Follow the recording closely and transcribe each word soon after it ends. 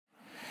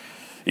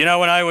You know,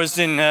 when I was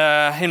in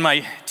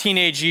my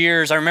teenage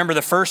years, I remember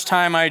the first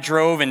time I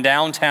drove in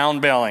downtown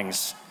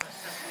Billings.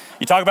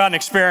 You talk about an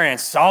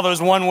experience, all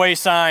those one-way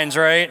signs,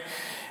 right?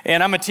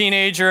 And I'm a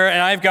teenager,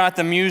 and I've got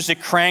the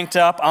music cranked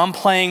up. I'm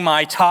playing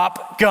my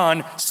Top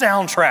Gun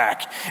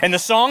soundtrack. And the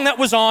song that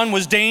was on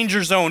was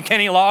Danger Zone,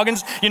 Kenny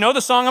Loggins. You know the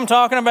song I'm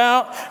talking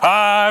about?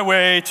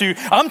 Highway to...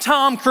 I'm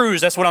Tom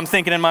Cruise, that's what I'm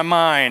thinking in my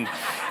mind.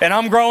 And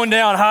I'm going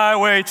down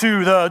highway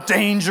to the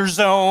danger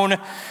zone.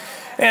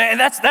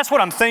 And that's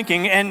what I'm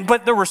thinking,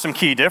 but there were some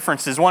key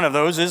differences. One of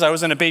those is I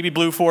was in a baby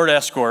blue Ford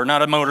Escort,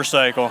 not a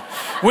motorcycle.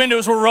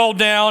 Windows were rolled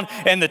down,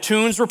 and the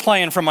tunes were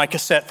playing from my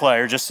cassette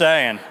player, just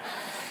saying.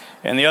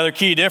 And the other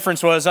key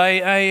difference was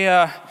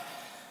I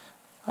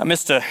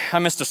missed a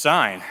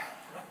sign.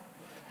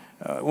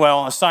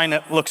 A sign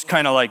that looks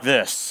kind of like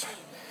this.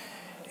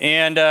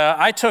 And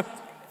I took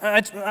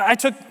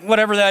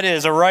whatever that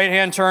is, a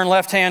right-hand turn,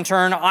 left-hand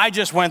turn. I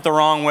just went the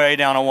wrong way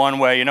down a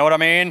one-way, you know what I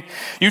mean?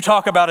 You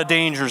talk about a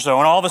danger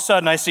zone. All of a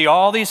sudden, I see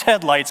all these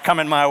headlights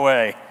coming my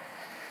way.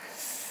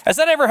 Has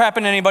that ever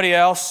happened to anybody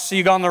else?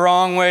 You gone the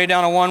wrong way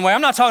down a one-way?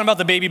 I'm not talking about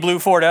the baby blue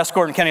Ford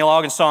Escort and Kenny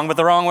Loggins song, but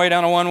the wrong way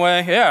down a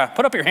one-way? Yeah,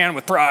 put up your hand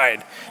with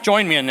pride.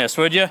 Join me in this,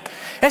 would you?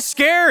 It's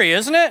scary,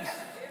 isn't it?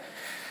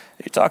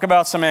 You talk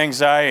about some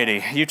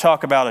anxiety. You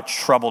talk about a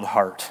troubled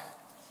heart.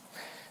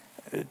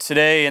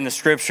 Today in the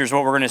scriptures,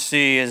 what we're going to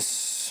see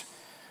is,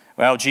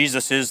 well,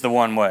 Jesus is the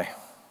one way.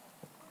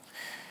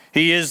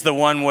 He is the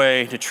one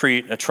way to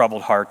treat a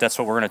troubled heart. That's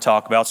what we're going to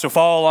talk about. So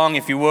follow along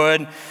if you would.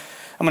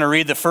 I'm going to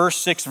read the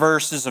first 6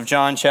 verses of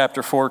John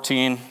chapter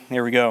 14.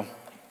 Here we go.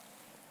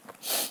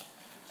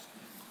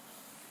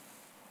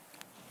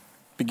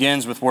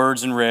 Begins with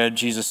words in red.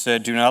 Jesus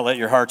said, "Do not let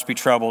your hearts be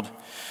troubled.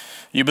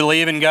 You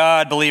believe in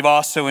God, believe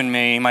also in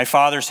me. My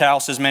Father's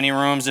house has many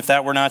rooms. If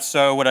that were not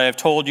so, would I have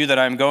told you that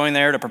I am going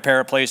there to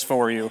prepare a place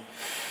for you?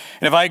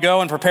 And if I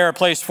go and prepare a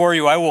place for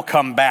you, I will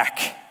come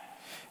back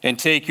and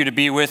take you to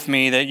be with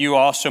me, that you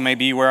also may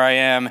be where I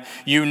am.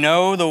 You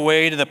know the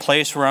way to the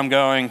place where I'm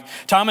going."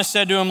 Thomas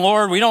said to him,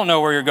 "Lord, we don't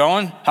know where you're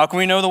going. How can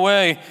we know the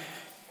way?"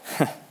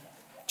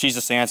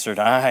 Jesus answered,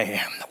 "I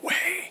am the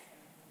way.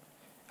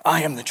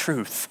 I am the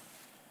truth,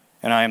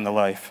 and I am the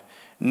life.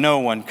 No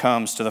one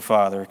comes to the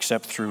Father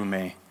except through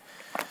me."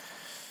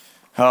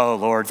 Oh,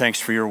 Lord, thanks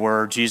for your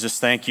word. Jesus,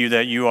 thank you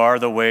that you are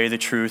the way, the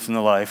truth, and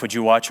the life. Would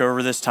you watch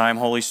over this time,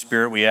 Holy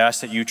Spirit? We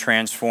ask that you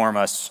transform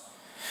us.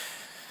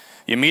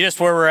 You meet us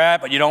where we're at,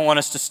 but you don't want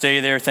us to stay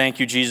there. Thank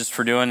you, Jesus,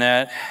 for doing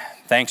that.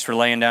 Thanks for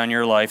laying down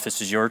your life.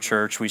 This is your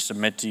church. We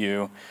submit to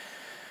you.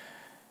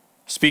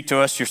 Speak to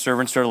us, your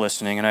servants are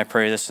listening, and I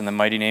pray this in the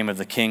mighty name of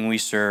the King we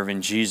serve,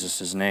 in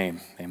Jesus'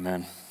 name.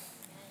 Amen.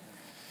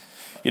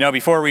 You know,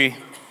 before we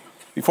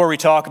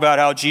talk about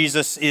how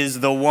Jesus is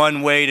the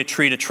one way to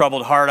treat a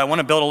troubled heart, I want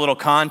to build a little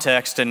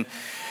context, and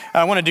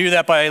I want to do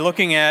that by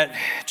looking at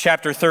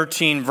chapter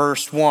 13,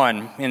 verse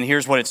 1, and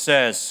here's what it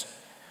says.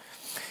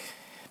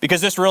 Because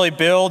this really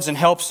builds and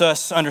helps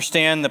us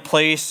understand the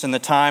place and the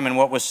time and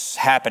what was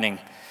happening.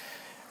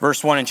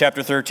 Verse 1 in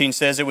chapter 13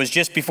 says, "It was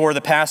just before the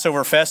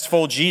Passover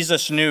festival.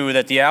 Jesus knew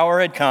that the hour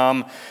had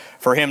come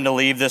for him to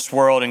leave this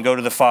world and go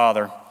to the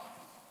Father.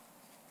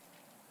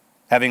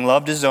 Having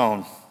loved his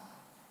own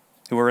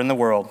who were in the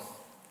world,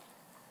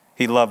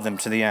 he loved them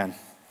to the end."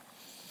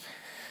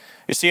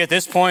 You see, at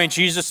this point,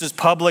 Jesus'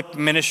 public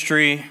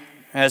ministry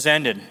has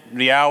ended.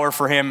 The hour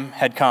for him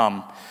had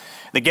come.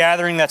 The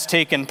gathering that's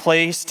taking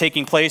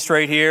place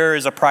right here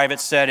is a private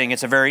setting.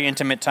 It's a very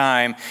intimate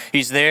time.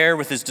 He's there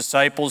with his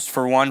disciples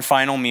for one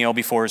final meal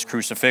before his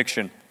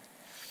crucifixion.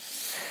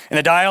 And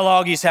the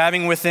dialogue he's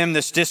having with them,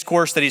 this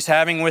discourse that he's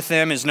having with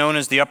them, is known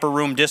as the upper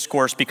room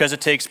discourse because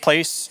it takes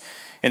place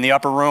in the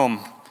upper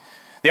room.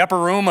 The upper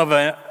room of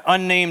an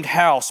unnamed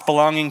house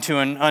belonging to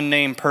an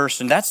unnamed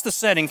person. That's the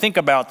setting. Think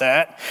about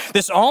that.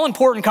 This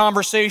all-important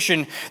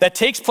conversation that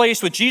takes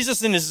place with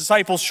Jesus and his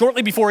disciples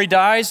shortly before he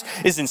dies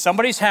is in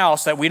somebody's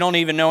house that we don't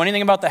even know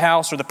anything about the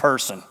house or the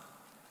person.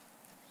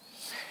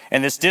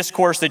 And this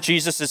discourse that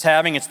Jesus is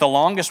having, it's the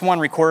longest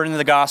one recorded in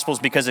the Gospels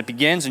because it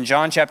begins in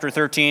John chapter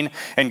 13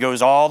 and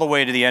goes all the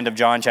way to the end of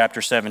John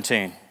chapter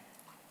 17.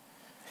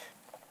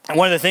 And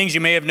one of the things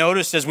you may have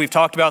noticed as we've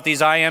talked about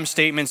these I am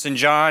statements in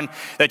John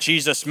that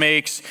Jesus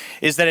makes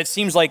is that it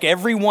seems like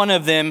every one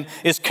of them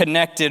is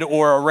connected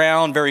or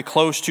around very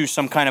close to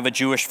some kind of a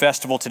Jewish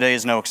festival. Today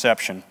is no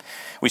exception.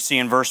 We see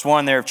in verse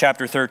 1 there of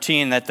chapter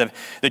 13 that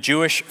the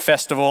Jewish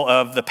festival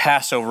of the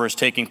Passover is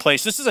taking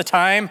place. This is a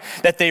time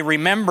that they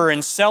remember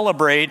and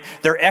celebrate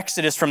their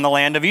exodus from the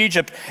land of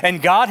Egypt.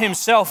 And God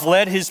himself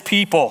led his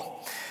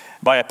people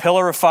by a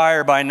pillar of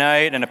fire by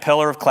night and a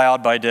pillar of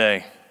cloud by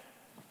day.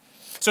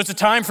 So it's a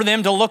time for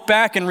them to look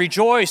back and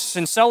rejoice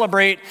and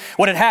celebrate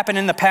what had happened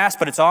in the past,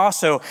 but it's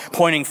also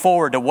pointing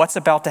forward to what's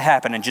about to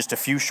happen in just a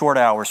few short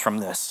hours from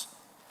this.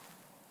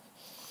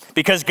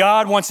 Because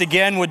God once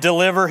again would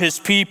deliver his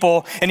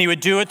people, and he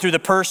would do it through the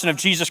person of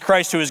Jesus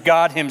Christ, who is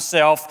God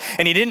himself.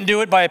 And he didn't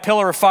do it by a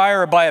pillar of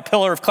fire or by a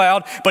pillar of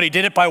cloud, but he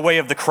did it by way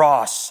of the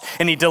cross.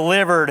 And he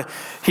delivered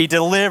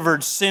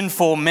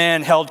sinful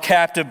men held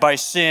captive by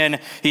sin.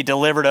 He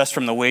delivered us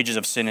from the wages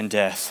of sin and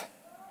death.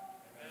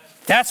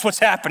 That's what's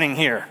happening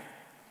here.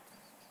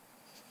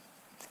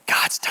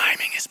 God's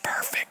timing is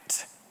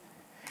perfect.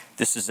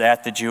 This is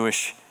at the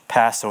Jewish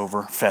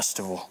Passover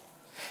festival.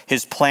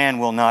 His plan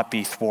will not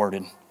be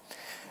thwarted.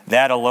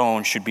 That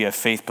alone should be a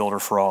faith builder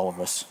for all of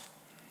us.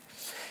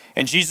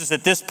 And Jesus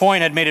at this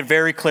point had made it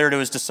very clear to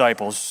his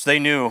disciples. They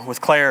knew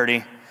with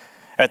clarity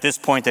at this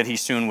point that he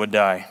soon would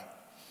die.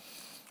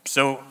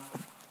 So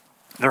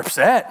they're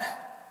upset.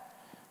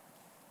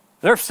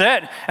 They're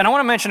upset. And I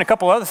want to mention a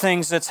couple other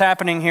things that's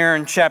happening here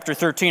in chapter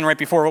 13, right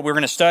before what we're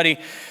going to study.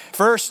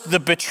 First, the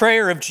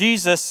betrayer of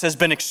Jesus has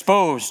been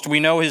exposed. We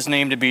know his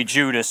name to be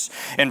Judas.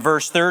 And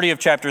verse 30 of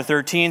chapter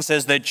 13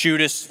 says that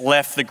Judas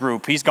left the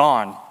group. He's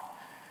gone.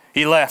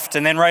 He left.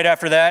 And then right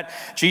after that,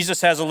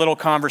 Jesus has a little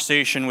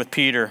conversation with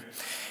Peter.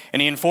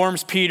 And he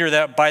informs Peter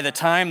that by the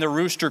time the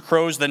rooster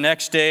crows the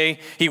next day,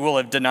 he will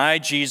have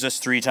denied Jesus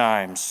 3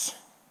 times.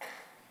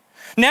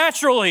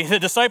 Naturally, the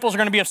disciples are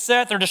going to be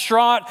upset. They're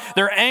distraught.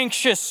 They're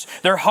anxious.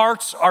 Their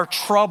hearts are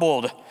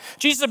troubled.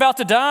 Jesus is about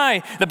to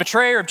die. The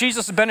betrayer of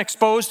Jesus has been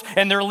exposed,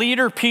 and their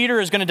leader,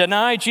 Peter, is going to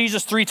deny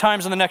Jesus 3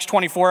 times in the next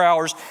 24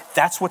 hours.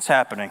 That's what's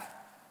happening.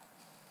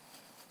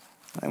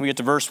 And we get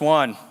to verse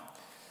 1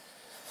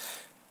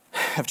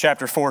 of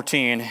chapter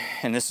 14,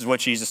 and this is what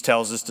Jesus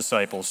tells his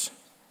disciples.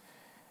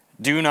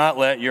 Do not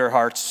let your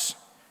hearts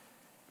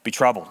be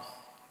troubled.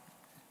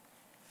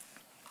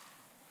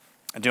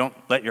 Don't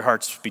let your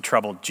hearts be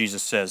troubled,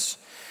 Jesus says.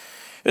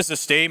 This is a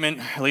statement,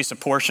 at least a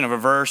portion of a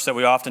verse that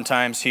we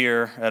oftentimes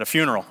hear at a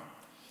funeral.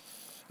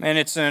 And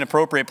it's an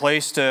appropriate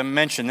place to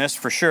mention this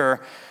for sure.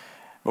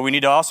 But we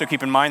need to also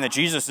keep in mind that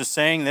Jesus is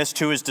saying this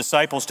to his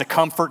disciples to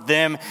comfort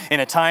them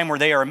in a time where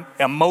they are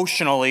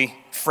emotionally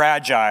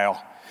fragile,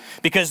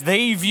 because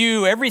they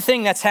view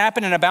everything that's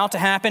happened and about to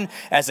happen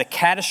as a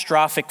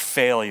catastrophic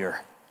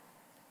failure.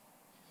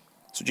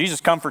 So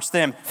Jesus comforts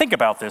them. Think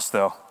about this,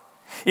 though.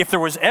 If there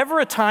was ever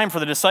a time for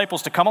the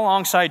disciples to come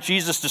alongside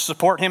Jesus to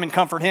support him and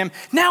comfort him,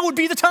 now would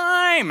be the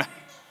time.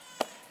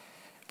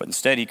 But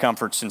instead, he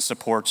comforts and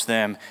supports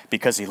them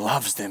because he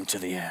loves them to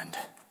the end.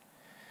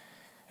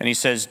 And he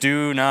says,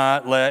 do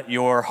not let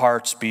your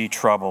hearts be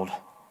troubled.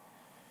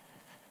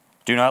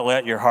 Do not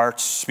let your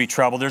hearts be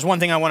troubled. There's one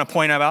thing I want to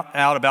point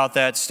out about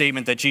that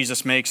statement that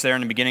Jesus makes there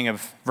in the beginning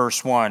of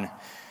verse 1.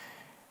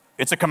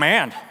 It's a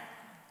command.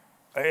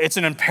 It's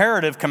an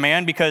imperative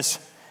command because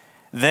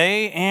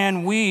they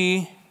and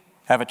we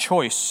have a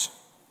choice.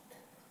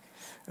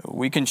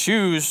 We can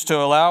choose to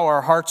allow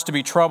our hearts to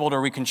be troubled, or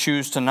we can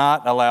choose to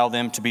not allow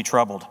them to be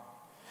troubled.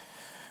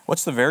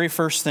 What's the very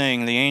first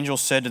thing the angel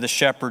said to the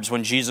shepherds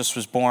when Jesus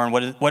was born?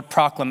 What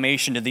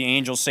proclamation did the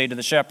angel say to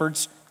the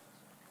shepherds?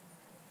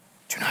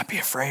 Do not be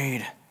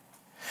afraid.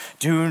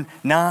 Do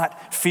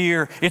not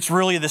fear. It's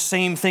really the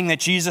same thing that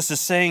Jesus is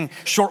saying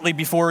shortly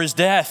before his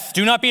death.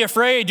 Do not be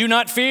afraid. Do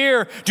not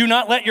fear. Do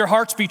not let your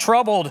hearts be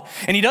troubled.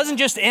 And he doesn't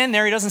just end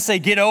there. He doesn't say,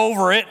 get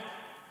over it.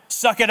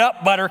 Suck it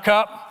up,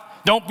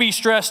 buttercup. Don't be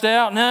stressed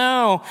out.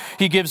 No,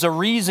 he gives a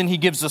reason. He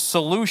gives a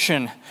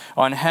solution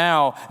on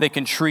how they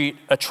can treat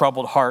a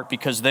troubled heart.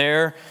 Because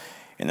there,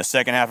 in the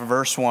second half of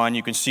verse 1,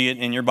 you can see it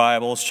in your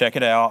Bibles. Check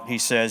it out. He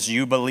says,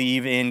 you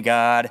believe in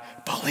God,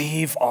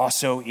 believe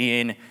also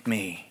in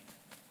me.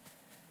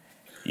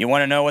 You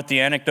want to know what the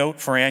antidote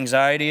for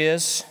anxiety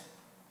is?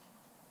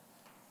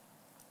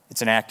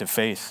 It's an act of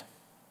faith.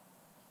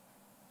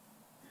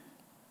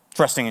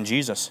 Trusting in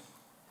Jesus.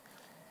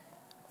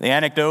 The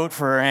antidote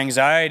for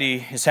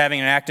anxiety is having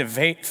an act of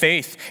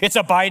faith. It's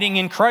abiding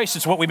in Christ.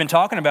 It's what we've been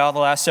talking about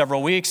the last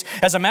several weeks.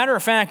 As a matter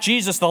of fact,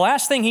 Jesus, the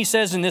last thing he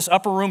says in this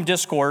upper room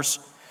discourse,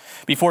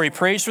 before he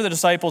prays for the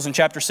disciples in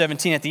chapter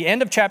 17, at the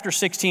end of chapter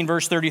 16,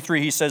 verse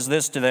 33, he says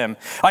this to them.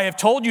 I have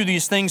told you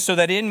these things so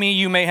that in me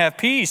you may have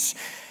peace.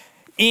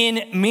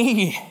 In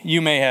me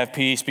you may have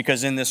peace,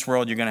 because in this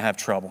world you're going to have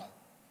trouble.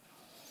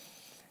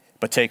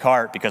 But take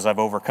heart, because I've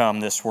overcome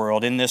this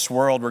world. In this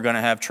world we're going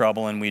to have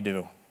trouble, and we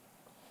do.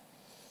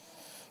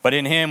 But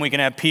in him we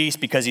can have peace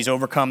because he's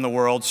overcome the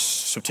world,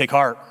 so take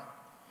heart.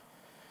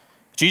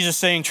 Jesus is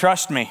saying,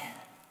 trust me.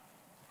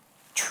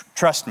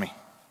 Trust me.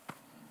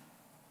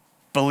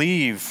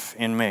 Believe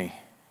in me.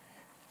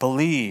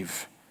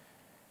 Believe.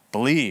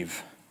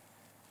 Believe.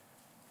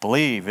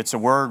 Believe. It's a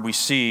word we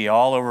see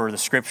all over the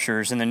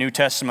scriptures. In the New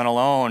Testament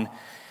alone,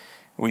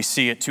 we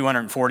see it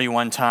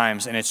 241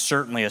 times, and it's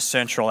certainly a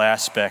central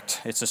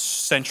aspect. It's a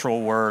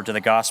central word to the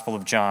Gospel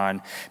of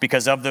John,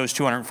 because of those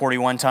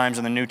 241 times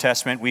in the New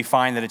Testament, we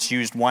find that it's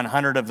used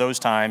 100 of those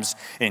times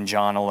in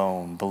John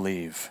alone.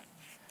 Believe.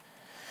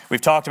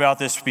 We've talked about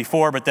this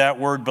before, but that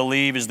word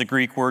believe is the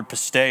Greek word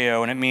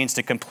pisteo, and it means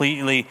to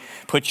completely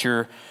put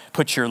your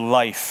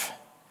life,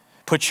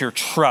 put your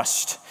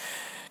trust,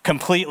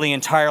 completely,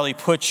 entirely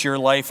put your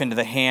life into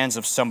the hands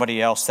of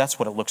somebody else. That's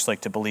what it looks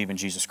like to believe in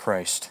Jesus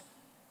Christ.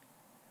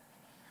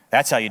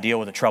 That's how you deal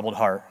with a troubled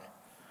heart.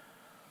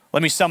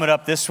 Let me sum it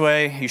up this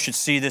way. You should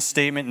see this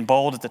statement in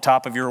bold at the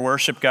top of your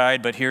worship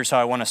guide, but here's how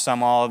I want to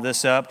sum all of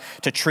this up.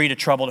 To treat a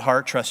troubled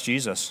heart, trust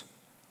Jesus.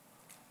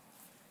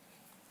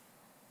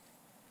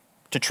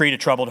 To treat a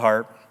troubled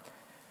heart,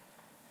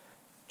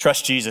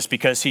 trust Jesus,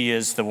 because he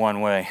is the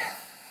one way.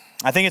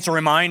 I think it's a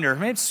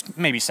reminder. It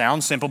maybe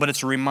sounds simple, but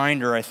it's a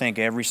reminder I think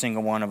every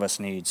single one of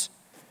us needs.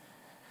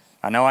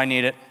 I know I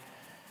need it,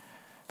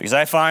 because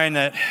I find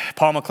that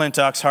Paul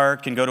McClintock's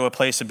heart can go to a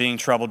place of being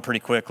troubled pretty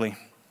quickly.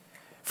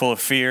 Full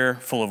of fear,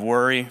 full of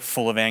worry,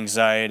 full of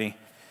anxiety.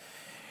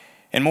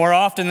 And more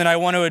often than I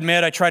want to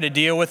admit, I try to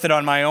deal with it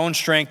on my own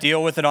strength,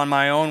 deal with it on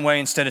my own way,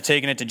 instead of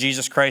taking it to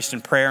Jesus Christ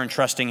in prayer and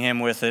trusting him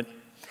with it.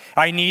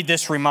 I need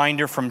this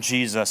reminder from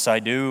Jesus. I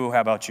do.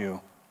 How about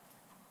you?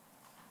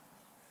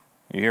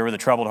 You here with a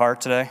troubled heart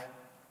today?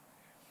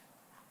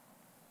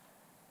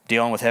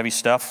 Dealing with heavy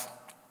stuff?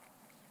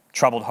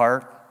 Troubled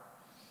heart?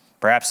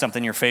 Perhaps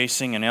something you're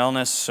facing, an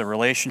illness, a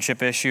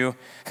relationship issue?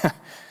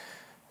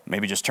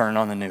 Maybe just turn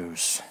on the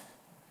news.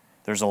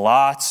 There's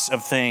lots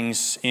of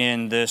things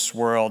in this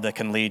world that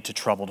can lead to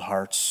troubled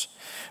hearts.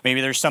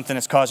 Maybe there's something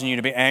that's causing you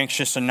to be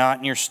anxious, a knot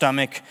in your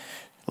stomach,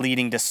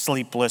 leading to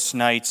sleepless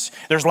nights.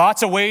 There's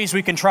lots of ways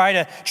we can try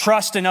to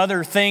trust in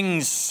other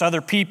things,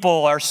 other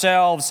people,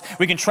 ourselves.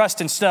 We can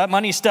trust in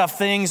money, stuff,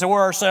 things,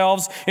 or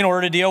ourselves in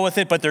order to deal with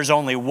it, but there's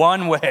only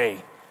one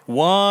way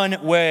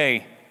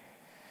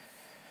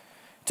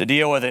to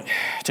deal with it,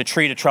 to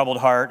treat a troubled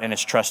heart, and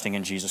it's trusting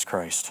in Jesus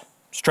Christ.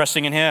 It's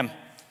trusting in him.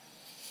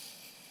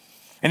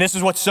 And this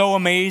is what's so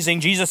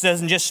amazing. Jesus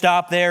doesn't just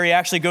stop there. He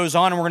actually goes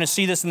on, and we're going to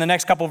see this in the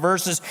next couple of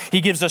verses.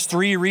 He gives us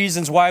 3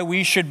 reasons why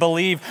we should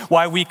believe,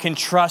 why we can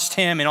trust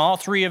him. And all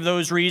 3 of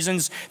those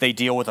reasons, they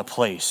deal with a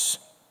place.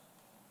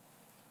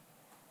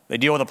 They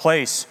deal with a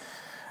place.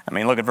 I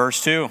mean, look at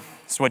verse 2.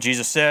 This is what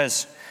Jesus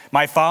says.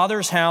 My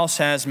Father's house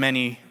has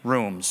many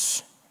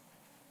rooms.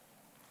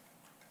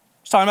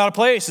 Talking about a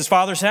place, his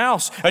Father's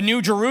house, a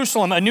new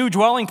Jerusalem, a new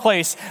dwelling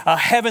place, a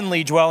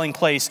heavenly dwelling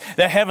place,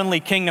 the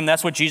heavenly kingdom.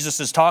 That's what Jesus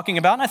is talking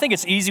about. And I think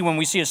it's easy when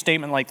we see a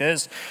statement like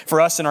this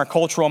for us in our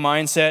cultural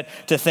mindset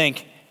to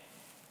think,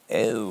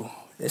 oh,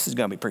 this is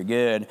going to be pretty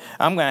good.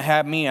 I'm going to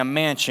have me a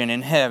mansion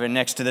in heaven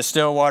next to the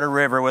Stillwater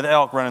River with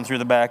elk running through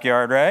the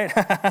backyard, right?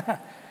 I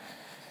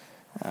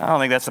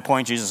don't think that's the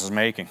point Jesus is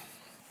making.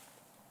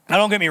 Now,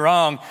 don't get me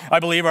wrong.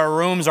 I believe our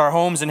rooms, our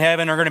homes in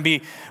heaven are going to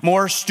be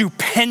more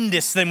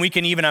stupendous than we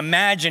can even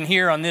imagine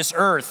here on this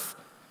earth.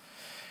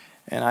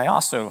 And I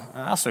also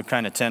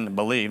kind of tend to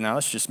believe, now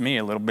that's just me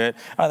a little bit,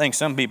 I think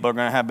some people are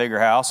going to have bigger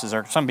houses,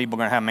 or some people are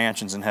going to have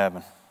mansions in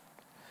heaven.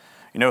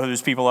 You know who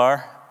those people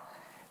are?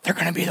 They're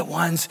going to be the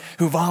ones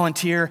who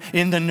volunteer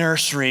in the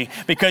nursery,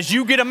 because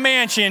you get a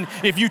mansion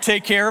if you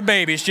take care of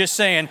babies, just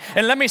saying.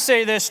 And let me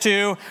say this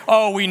too.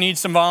 Oh, we need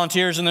some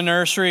volunteers in the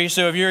nursery.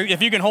 So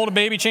if you can hold a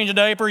baby, change a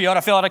diaper, you ought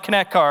to fill out a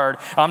Connect card.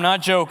 I'm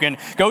not joking.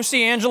 Go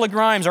see Angela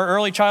Grimes, our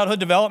early childhood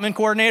development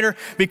coordinator,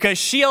 because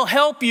she'll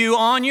help you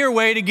on your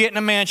way to getting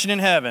a mansion in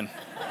heaven.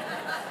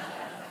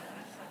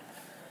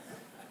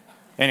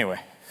 Anyway.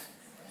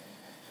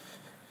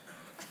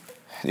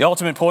 The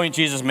ultimate point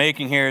Jesus is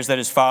making here is that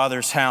his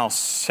Father's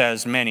house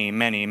has many,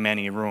 many,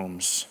 many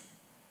rooms.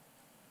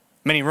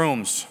 Many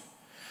rooms.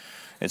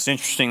 It's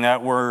interesting,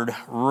 that word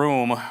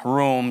room,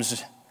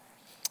 rooms,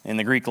 in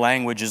the Greek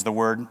language is the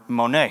word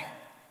monē.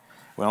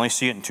 We only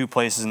see it in 2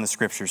 places in the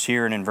scriptures,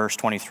 here and in verse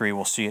 23.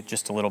 We'll see it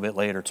just a little bit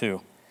later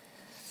too.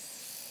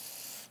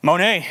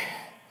 Monē.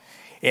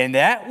 And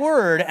that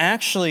word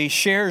actually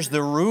shares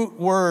the root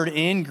word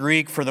in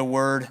Greek for the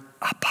word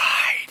abide.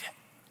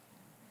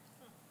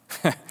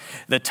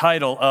 The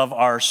title of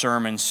our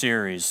sermon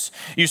series.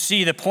 You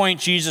see, the point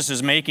Jesus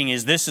is making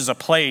is this is a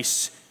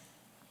place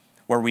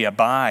where we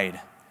abide,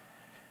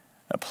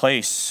 a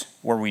place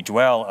where we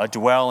dwell, a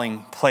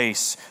dwelling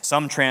place.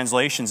 Some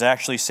translations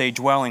actually say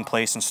dwelling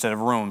place instead of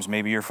rooms.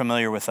 Maybe you're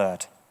familiar with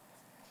that.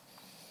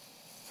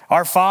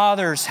 Our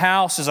Father's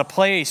house is a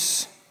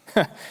place.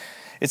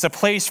 It's a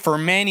place for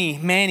many,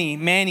 many,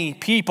 many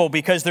people,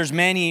 because there's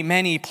many,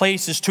 many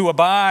places to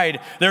abide.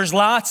 There's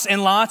lots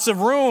and lots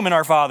of room in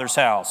our Father's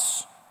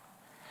house.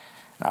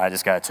 I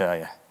just got to tell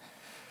you,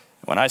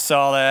 when I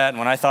saw that and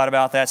when I thought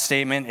about that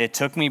statement, it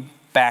took me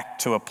back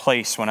to a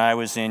place when I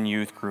was in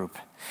youth group.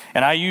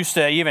 And I used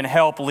to even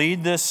help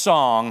lead this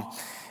song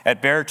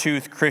at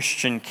Beartooth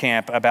Christian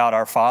Camp about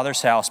our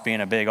Father's house being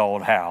a big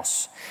old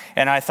house.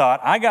 And I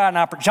thought, I got an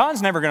opportunity.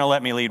 John's never going to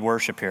let me lead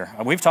worship here.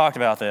 We've talked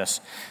about this.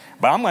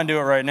 But I'm going to do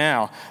it right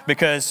now,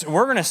 because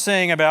we're going to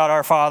sing about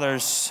our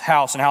Father's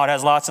house and how it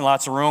has lots and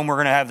lots of room. We're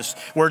going to have the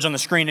words on the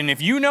screen. And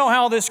if you know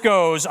how this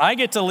goes, I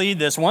get to lead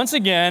this once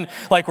again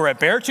like we're at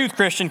Beartooth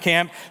Christian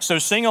Camp. So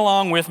sing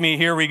along with me.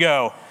 Here we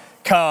go.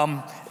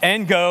 Come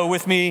and go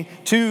with me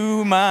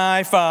to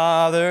my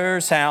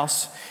Father's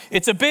house.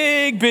 It's a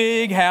big,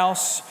 big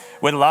house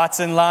with lots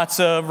and lots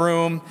of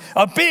room.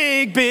 A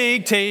big,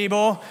 big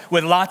table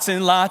with lots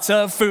and lots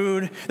of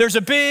food. There's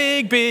a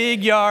big,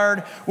 big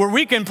yard where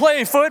we can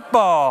play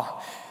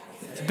football.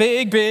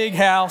 Big, big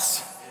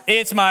house.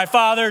 It's my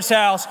Father's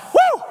house.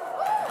 Woo!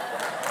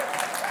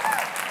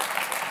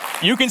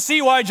 You can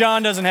see why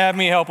John doesn't have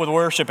me help with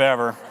worship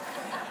ever.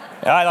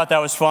 I thought that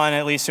was fun.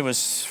 At least it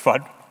was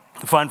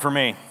fun for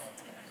me.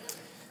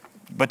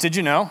 But did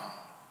you know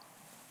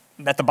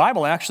that the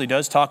Bible actually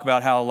does talk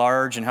about how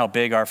large and how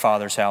big our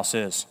Father's house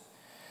is?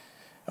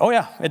 Oh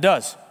yeah, it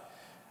does.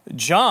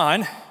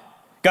 John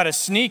got a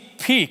sneak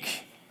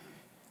peek,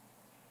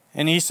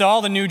 and he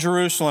saw the New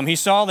Jerusalem. He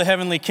saw the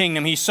heavenly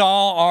kingdom. He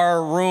saw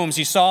our rooms.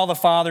 He saw the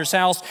Father's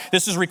house.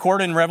 This is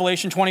recorded in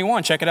Revelation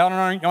 21. Check it out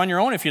on your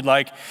own if you'd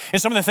like.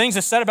 And some of the things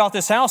that's said about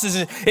this house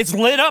is it's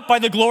lit up by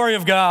the glory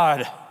of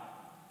God.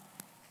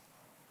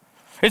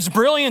 Its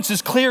brilliance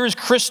is clear as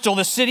crystal.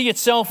 The city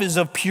itself is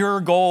of pure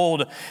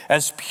gold,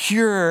 as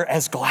pure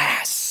as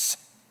glass.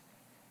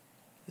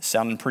 This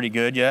sounding pretty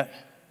good yet?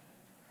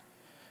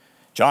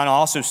 John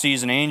also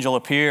sees an angel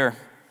appear,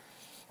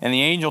 and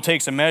the angel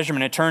takes a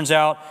measurement. It turns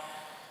out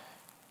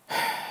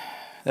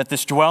that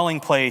this dwelling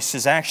place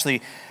is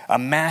actually a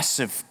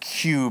massive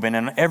cube, and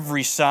on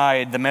every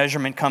side, the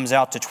measurement comes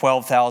out to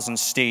 12,000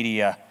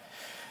 stadia.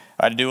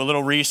 I had to do a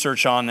little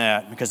research on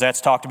that because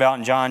that's talked about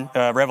in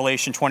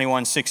Revelation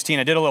 21:16.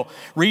 I did a little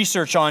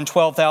research on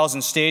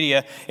 12,000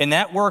 stadia, and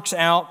that works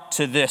out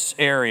to this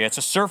area. It's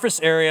a surface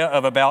area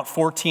of about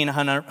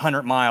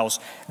 1,400 miles.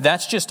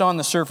 That's just on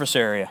the surface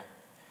area.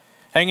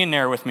 Hang in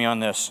there with me on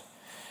this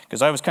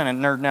because I was kind of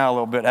nerding out a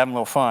little bit, having a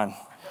little fun.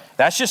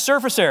 That's just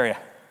surface area.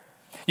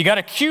 You got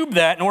to cube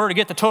that in order to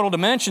get the total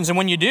dimensions, and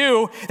when you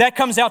do, that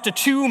comes out to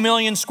 2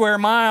 million square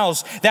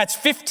miles. That's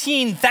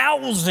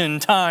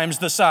 15,000 times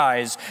the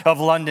size of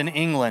London,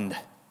 England.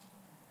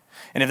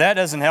 And if that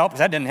doesn't help, because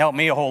that didn't help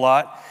me a whole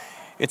lot,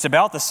 it's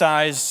about the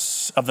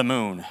size of the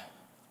moon.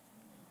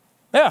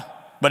 Yeah,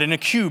 but in a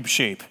cube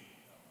shape.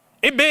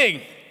 It's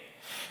big.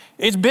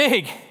 It's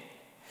big.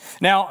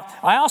 Now,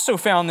 I also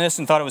found this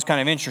and thought it was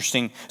kind of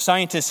interesting.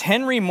 Scientist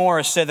Henry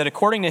Morris said that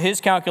according to his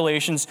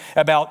calculations,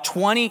 about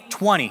 20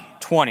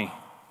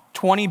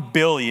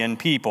 billion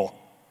people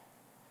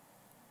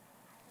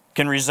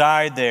can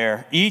reside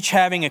there, each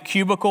having a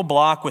cubicle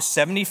block with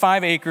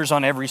 75 acres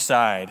on every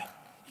side.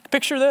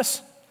 Picture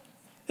this?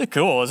 It's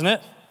cool, isn't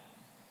it?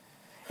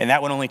 And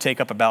that would only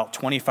take up about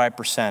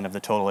 25% of the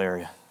total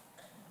area.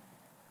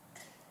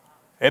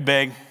 It's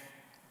big.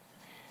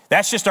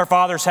 That's just our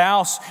Father's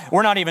house.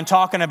 We're not even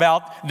talking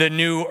about the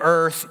new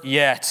earth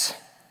yet.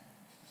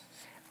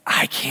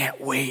 I can't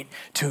wait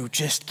to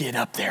just get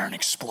up there and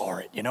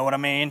explore it. You know what I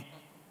mean?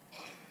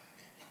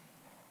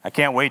 I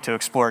can't wait to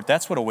explore it.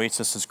 That's what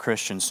awaits us as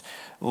Christians.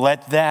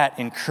 Let that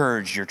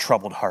encourage your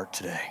troubled heart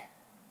today.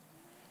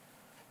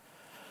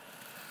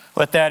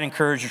 Let that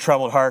encourage your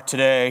troubled heart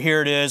today.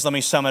 Here it is. Let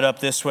me sum it up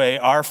this way.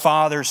 Our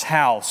Father's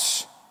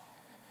house.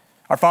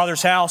 Our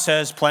Father's house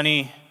has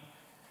plenty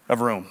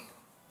of room.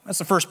 That's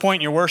the first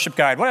point in your worship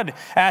guide. What I'd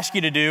ask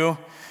you to do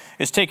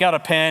is take out a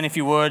pen, if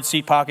you would,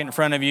 seat pocket in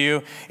front of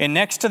you, and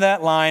next to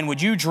that line,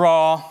 would you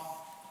draw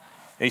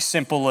a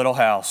simple little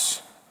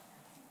house?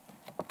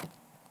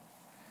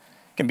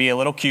 It can be a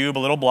little cube, a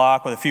little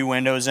block with a few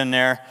windows in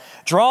there.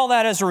 Draw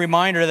that as a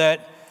reminder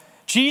that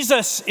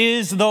Jesus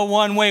is the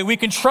one way. We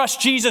can trust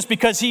Jesus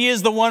because he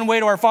is the one way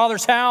to our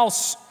Father's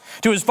house,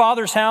 to his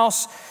Father's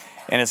house,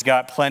 and it's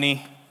got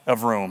plenty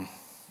of room.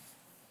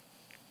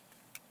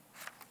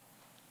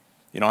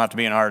 You don't have to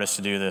be an artist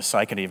to do this.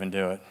 I could even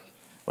do it.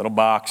 Little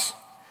box.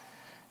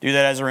 Do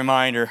that as a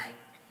reminder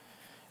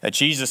that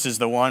Jesus is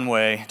the one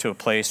way to a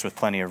place with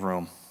plenty of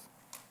room.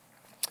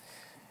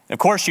 And of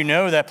course, you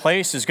know that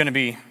place is going to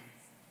be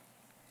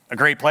a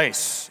great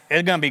place.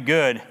 It's going to be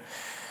good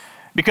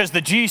because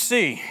the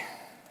GC,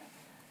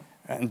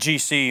 and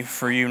GC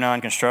for you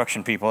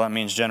non-construction people, that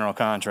means general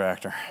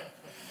contractor.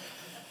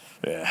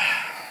 Yeah,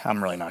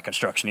 I'm really not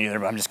construction either,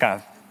 but I'm just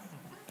kind of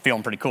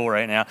feeling pretty cool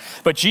right now.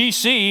 But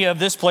GC of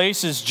this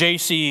place is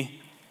JC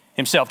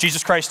himself,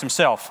 Jesus Christ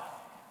himself.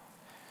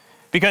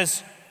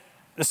 Because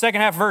the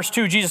second half of verse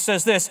 2, Jesus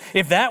says this,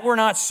 if that were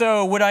not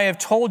so, would I have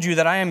told you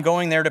that I am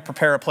going there to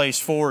prepare a place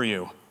for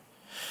you?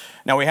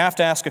 Now we have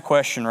to ask a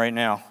question right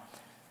now.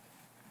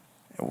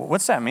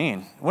 What's that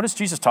mean? What is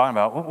Jesus talking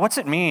about? What's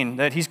it mean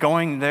that he's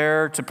going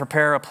there to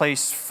prepare a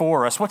place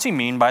for us? What's he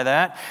mean by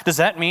that? Does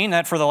that mean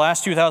that for the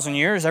last 2,000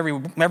 years,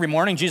 every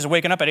morning, Jesus is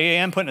waking up at 8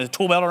 a.m., putting a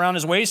tool belt around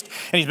his waist,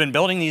 and he's been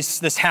building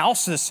this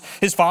house,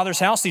 his Father's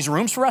house, these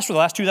rooms for us for the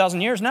last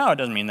 2,000 years? No, it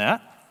doesn't mean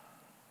that.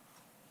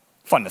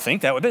 Fun to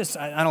think that would be.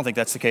 I don't think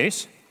that's the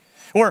case.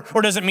 Or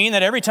does it mean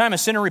that every time a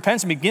sinner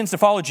repents and begins to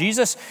follow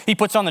Jesus, he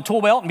puts on the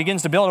tool belt and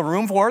begins to build a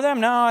room for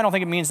them? No, I don't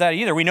think it means that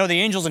either. We know the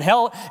angels in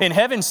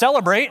heaven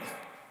celebrate.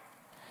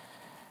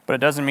 But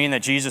it doesn't mean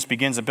that Jesus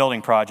begins a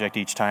building project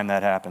each time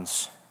that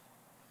happens.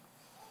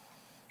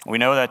 We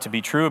know that to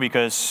be true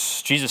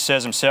because Jesus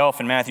says himself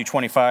in Matthew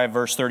 25,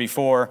 verse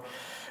 34,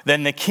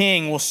 then the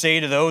king will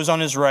say to those on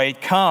his right,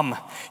 come,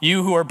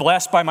 you who are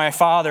blessed by my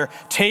Father,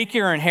 take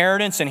your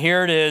inheritance, and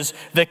here it is,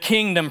 the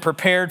kingdom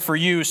prepared for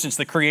you since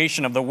the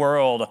creation of the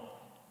world.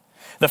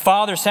 The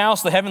Father's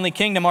house, the heavenly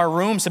kingdom, our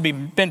rooms have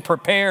been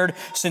prepared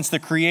since the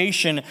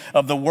creation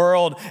of the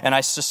world, and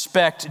I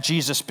suspect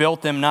Jesus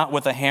built them not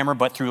with a hammer,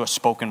 but through a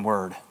spoken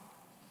word.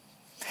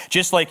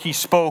 just like he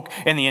spoke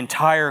and the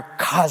entire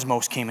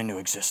cosmos came into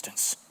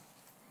existence.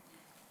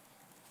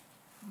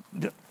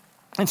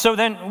 And so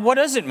then, what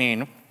does it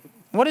mean?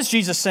 What is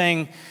Jesus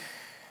saying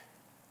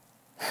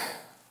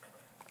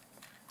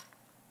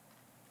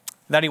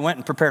that he went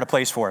and prepared a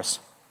place for us?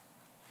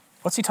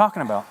 What's he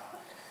talking about?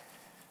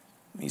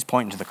 He's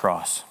pointing to the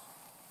cross.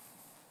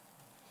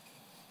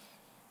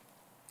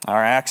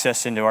 Our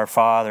access into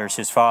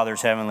his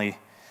Father's heavenly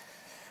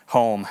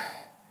home,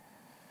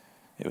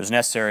 it was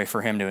necessary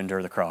for him to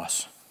endure the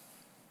cross.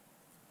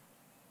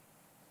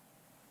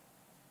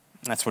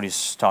 That's what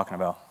he's talking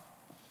about.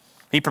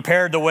 He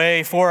prepared the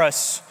way for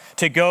us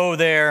to go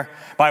there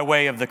by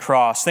way of the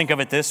cross. Think of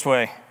it this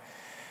way.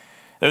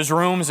 Those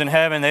rooms in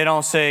heaven, they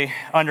don't say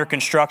under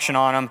construction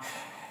on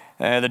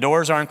them. The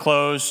doors aren't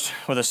closed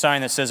with a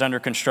sign that says under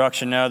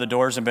construction. No, the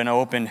doors have been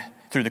opened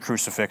through the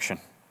crucifixion.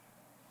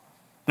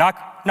 Not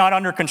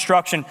under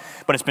construction,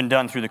 but it's been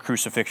done through the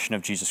crucifixion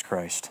of Jesus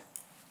Christ.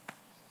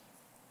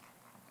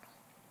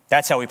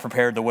 That's how he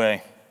prepared the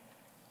way.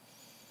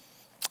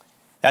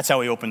 That's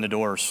how he opened the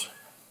doors.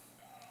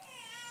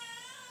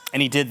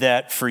 And he did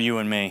that for you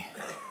and me.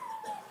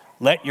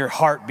 Let your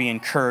heart be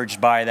encouraged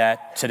by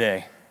that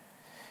today.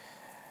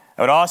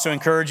 I would also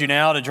encourage you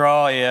now to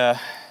draw a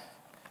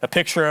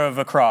picture of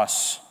a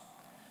cross.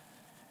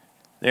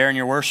 There in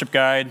your worship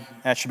guide,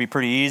 that should be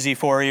pretty easy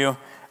for you.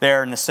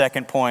 There in the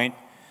second point,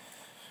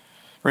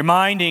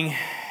 reminding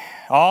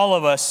all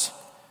of us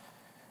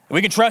that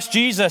we can trust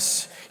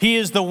Jesus. He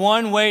is the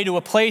one way to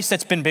a place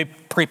that's been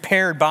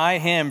prepared by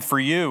him for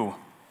you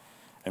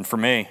and for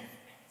me.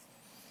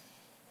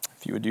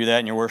 If you would do that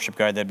in your worship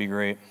guide, that'd be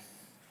great.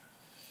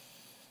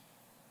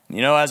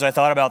 You know, as I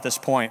thought about this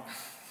point,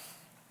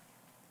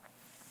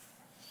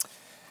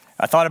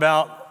 I thought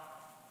about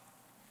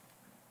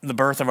the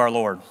birth of our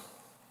Lord.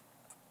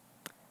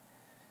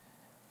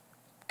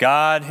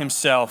 God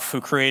himself,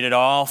 who created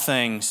all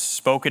things,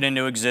 spoke it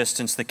into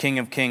existence. The King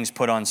of Kings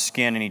put on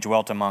skin and he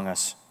dwelt among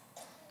us.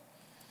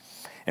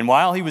 And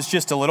while he was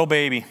just a little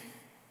baby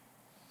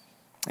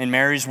in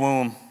Mary's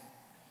womb,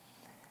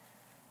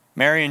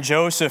 Mary and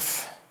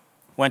Joseph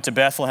went to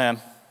Bethlehem.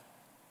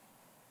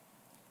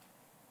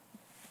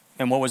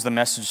 And what was the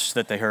message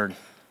that they heard?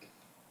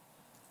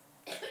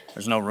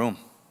 There's no room.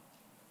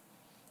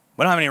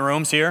 We don't have any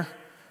rooms here.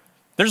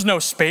 There's no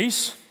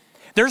space.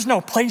 There's no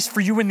place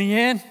for you in the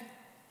inn.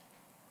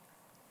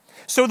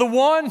 So the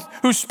one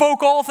who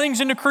spoke all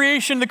things into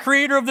creation, the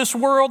creator of this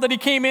world that he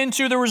came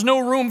into, there was no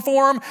room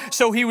for him,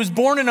 so he was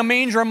born in a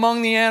manger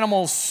among the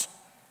animals.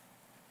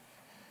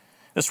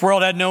 This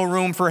world had no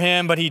room for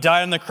him, but he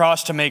died on the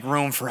cross to make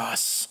room for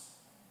us.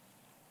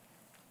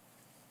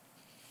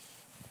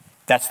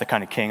 That's the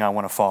kind of king I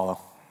want to follow.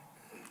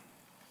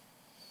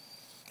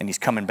 And he's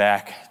coming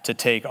back to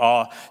take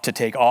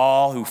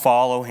all who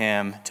follow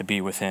him to be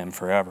with him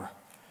forever.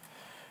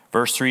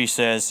 Verse 3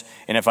 says,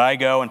 "And if I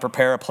go and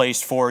prepare a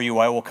place for you,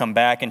 I will come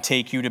back and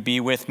take you to be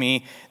with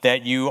me,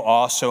 that you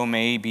also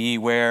may be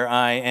where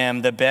I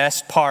am." The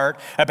best part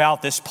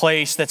about this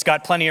place that's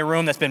got plenty of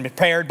room, that's been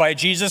prepared by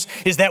Jesus,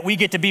 is that we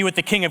get to be with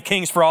the King of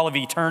Kings for all of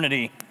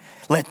eternity.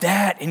 Let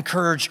that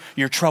encourage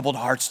your troubled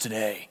hearts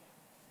today.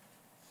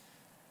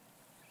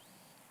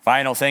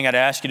 Final thing I'd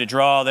ask you to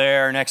draw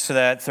there next to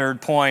that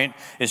third point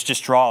is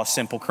just draw a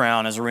simple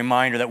crown as a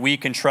reminder that we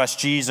can trust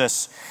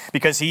Jesus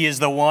because he is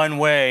the one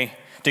way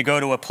to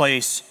go to a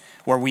place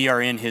where we are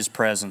in his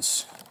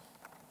presence.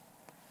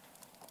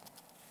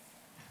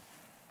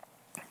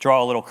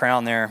 Draw a little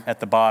crown there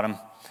at the bottom,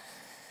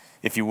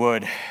 if you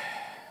would.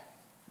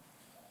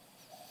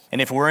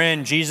 And if we're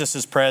in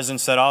Jesus'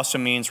 presence, that also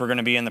means we're going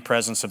to be in the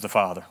presence of the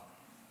Father.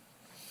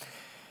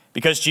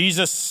 Because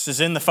Jesus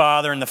is in the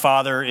Father and the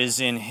Father is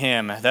in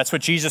him. That's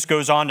what Jesus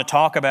goes on to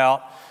talk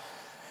about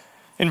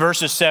in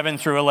verses 7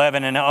 through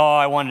 11. And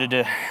I wanted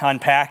to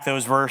unpack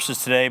those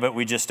verses today, but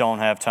we just don't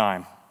have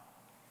time.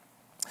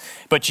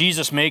 But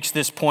Jesus makes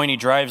this point, he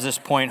drives this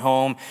point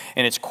home,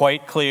 and it's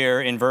quite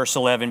clear in verse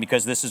 11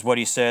 because this is what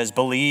he says: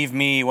 "Believe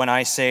me when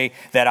I say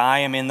that I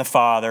am in the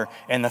Father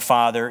and the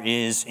Father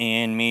is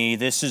in me."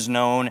 This is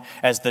known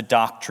as the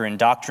doctrine.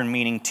 Doctrine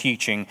meaning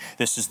teaching.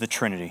 This is the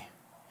Trinity.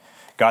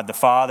 God the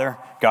Father,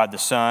 God the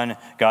Son,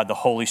 God the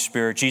Holy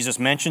Spirit. Jesus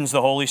mentions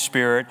the Holy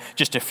Spirit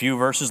just a few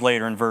verses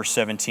later in verse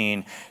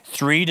 17.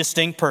 Three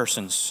distinct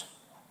persons,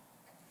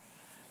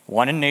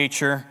 one in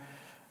nature,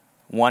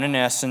 one in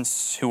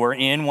essence, who are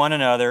in one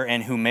another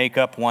and who make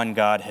up one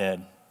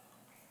Godhead.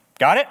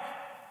 Got it?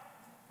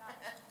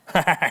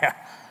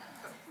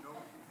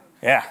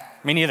 Yeah,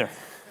 me neither.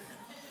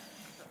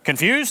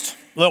 Confused?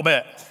 A little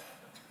bit.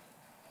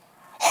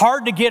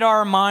 Hard to get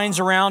our minds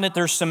around it.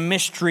 There's some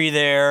mystery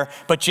there.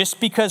 But just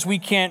because we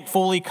can't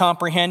fully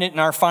comprehend it in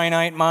our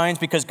finite minds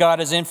because God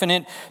is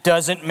infinite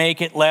doesn't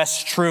make it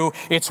less true.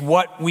 It's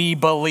what we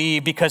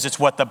believe because it's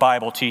what the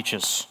Bible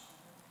teaches.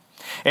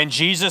 And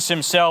Jesus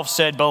himself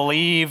said,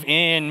 believe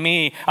in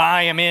me.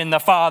 I am in the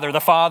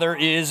Father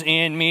is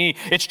in me.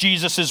 It's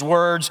Jesus'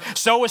 words.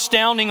 So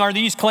astounding are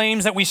these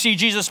claims that we see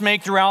Jesus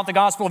make throughout the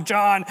Gospel of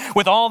John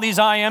with all these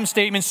I am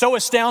statements. So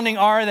astounding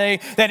are they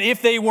that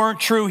if they weren't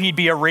true, he'd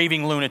be a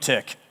raving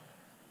lunatic.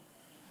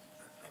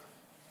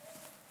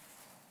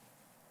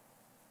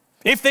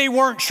 If they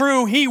weren't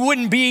true, he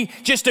wouldn't be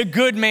just a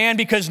good man,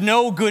 because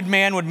no good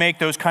man would make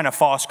those kind of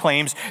false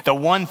claims. The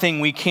one thing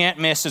we can't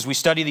miss as we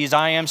study these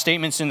I am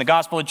statements in the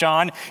Gospel of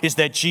John is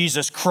that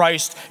Jesus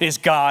Christ is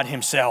God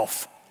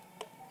himself.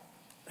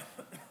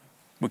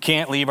 We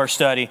can't leave our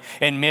study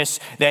and miss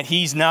that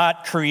he's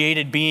not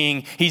created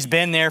being. He's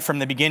been there from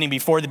the beginning.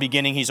 Before the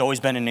beginning, he's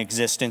always been in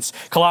existence.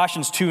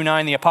 Colossians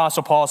 2:9, the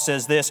Apostle Paul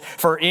says this,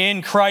 for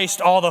in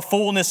Christ all the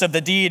fullness of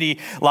the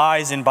deity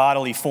lies in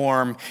bodily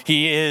form.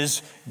 He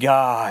is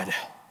God.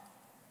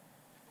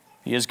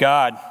 He is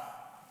God.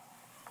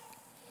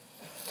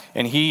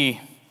 And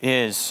he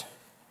is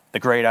the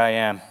great I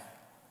am.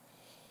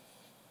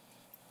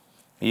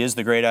 He is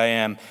the great I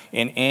am.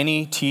 And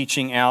any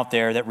teaching out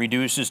there that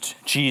reduces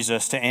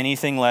Jesus to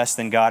anything less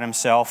than God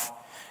himself,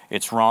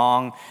 it's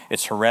wrong,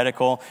 it's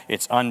heretical,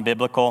 it's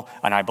unbiblical,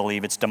 and I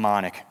believe it's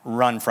demonic.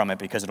 Run from it,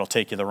 because it'll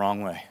take you the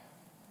wrong way.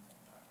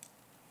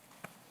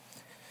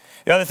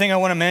 The other thing I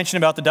want to mention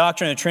about the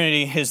doctrine of the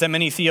Trinity is that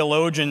many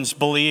theologians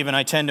believe, and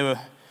I tend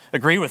to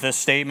agree with this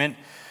statement,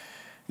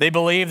 they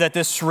believe that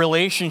this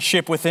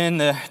relationship within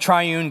the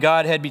triune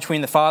Godhead between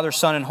the Father,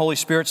 Son, and Holy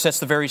Spirit sets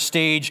the very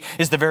stage,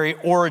 is the very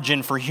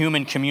origin for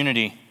human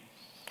community.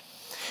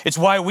 It's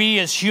why we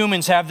as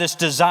humans have this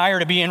desire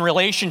to be in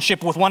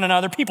relationship with one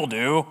another. People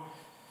do.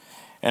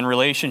 And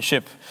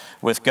relationship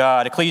with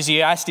God.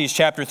 Ecclesiastes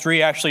chapter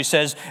 3 actually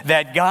says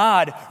that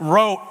God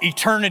wrote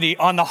eternity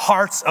on the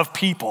hearts of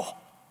people.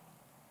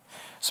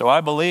 So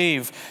I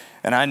believe,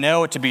 and I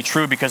know it to be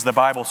true because the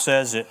Bible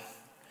says it,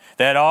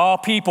 that all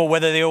people,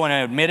 whether they want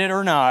to admit it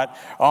or not,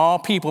 all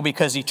people,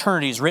 because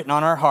eternity is written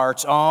on our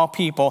hearts, all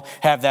people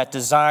have that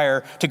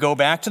desire to go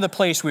back to the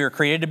place we were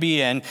created to be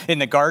in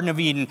the Garden of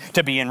Eden,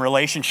 to be in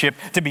relationship,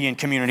 to be in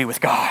community with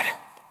God.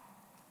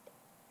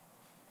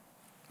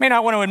 May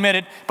not want to admit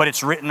it, but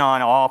it's written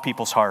on all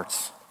people's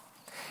hearts.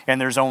 And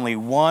there's only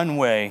one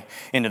way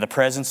into the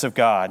presence of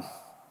God,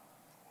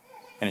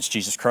 and it's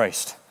Jesus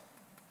Christ.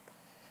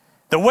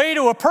 The way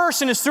to a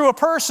person is through a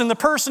person, the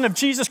person of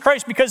Jesus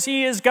Christ, because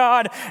he is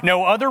God.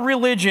 No other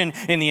religion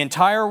in the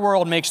entire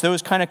world makes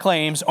those kind of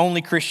claims,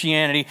 only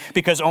Christianity,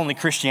 because only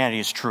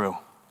Christianity is true.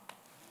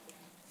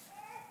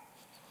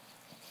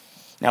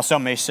 Now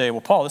some may say,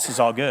 well, Paul, this is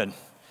all good.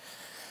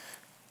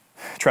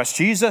 Trust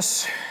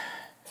Jesus.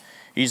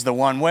 He's the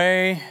one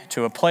way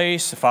to a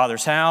place, the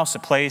Father's house, a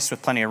place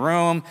with plenty of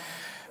room,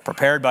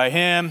 prepared by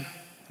him,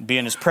 be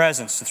in his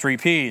presence, the 3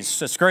 Ps.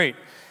 That's great.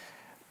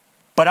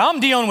 But I'm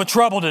dealing with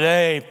trouble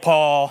today,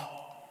 Paul.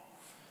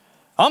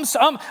 I'm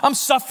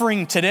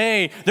suffering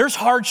today. There's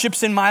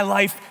hardships in my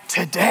life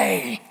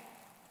today.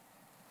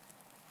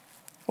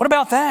 What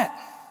about that?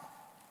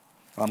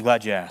 Well, I'm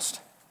glad you asked.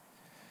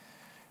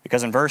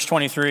 Because in verse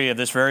 23 of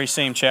this very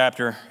same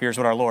chapter, here's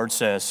what our Lord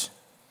says.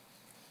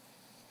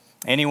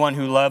 Anyone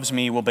who loves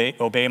me will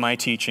obey my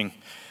teaching.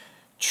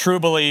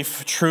 True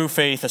belief, true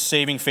faith, a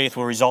saving faith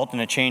will result in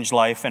a changed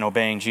life and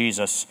obeying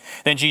Jesus.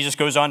 Then Jesus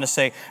goes on to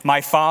say,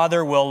 my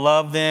Father will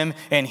love them,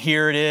 and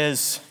here it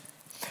is.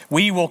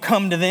 We will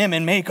come to them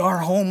and make our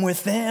home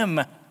with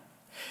them.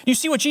 You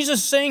see what Jesus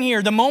is saying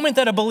here? The moment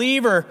that a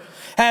believer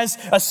has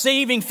a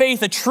saving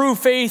faith, a true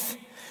faith,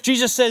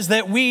 Jesus says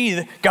that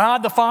we,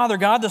 God the Father,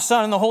 God the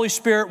Son, and the Holy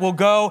Spirit will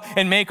go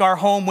and make our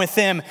home with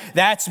them.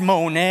 That's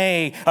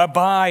Monet,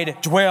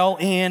 abide, dwell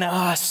in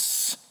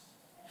us.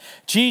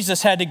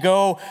 Jesus had to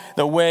go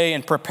the way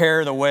and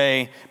prepare the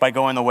way by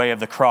going the way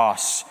of the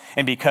cross.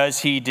 And because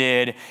he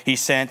did, he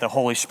sent the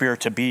Holy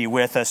Spirit to be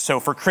with us. So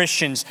for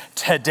Christians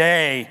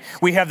today,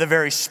 we have the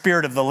very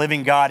Spirit of the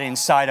living God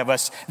inside of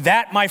us.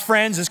 That, my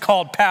friends, is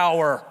called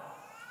power.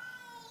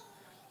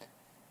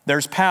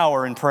 There's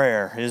power in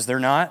prayer, is there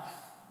not?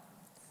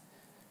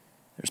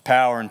 There's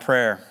power in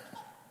prayer.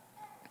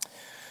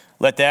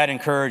 Let that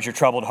encourage your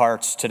troubled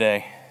hearts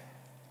today.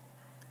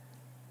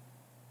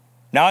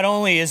 Not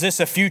only is this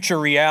a future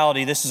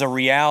reality, this is a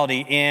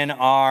reality in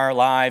our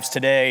lives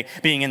today,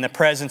 being in the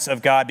presence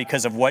of God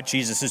because of what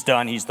Jesus has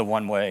done. He's the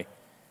one way.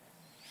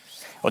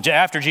 Well,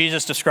 after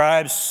Jesus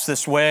describes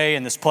this way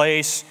and this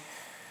place,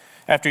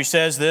 after he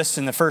says this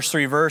in the first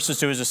 3 verses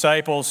to his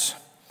disciples,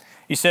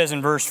 he says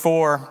in verse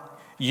 4,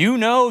 you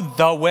know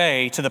the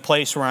way to the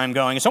place where I'm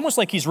going. It's almost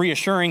like he's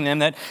reassuring them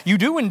that you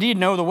do indeed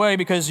know the way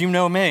because you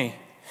know me.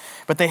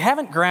 But they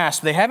haven't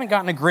grasped, they haven't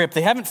gotten a grip,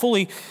 they haven't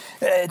fully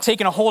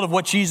taken a hold of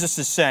what Jesus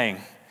is saying.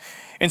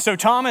 And so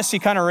Thomas, he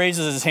kind of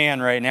raises his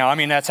hand right now. I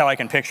mean, that's how I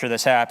can picture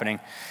this happening.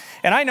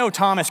 And I know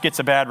Thomas gets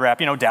a bad rap,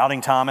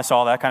 doubting Thomas,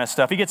 all that kind of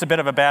stuff. He gets a bit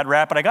of a bad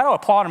rap, but I got to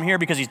applaud him here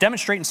because he's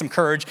demonstrating some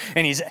courage,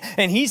 and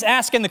he's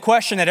asking the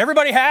question that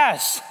everybody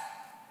has.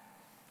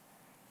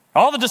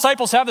 All the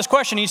disciples have this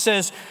question. He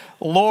says,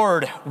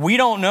 Lord, we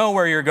don't know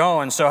where you're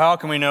going, so how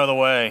can we know the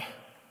way?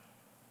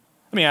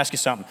 Let me ask you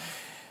something.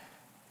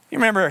 You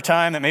remember a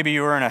time that maybe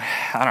you were in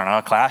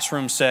a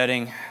classroom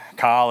setting,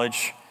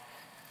 college,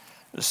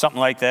 something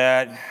like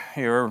that.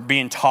 You're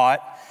being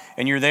taught,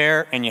 and you're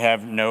there, and you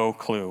have no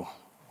clue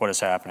what is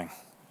happening.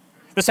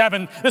 This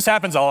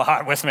happens a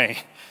lot with me.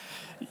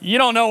 You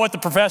don't know what the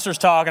professor's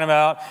talking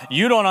about.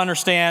 You don't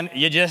understand.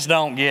 You just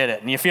don't get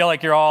it. And you feel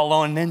like you're all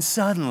alone. And then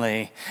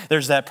suddenly,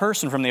 there's that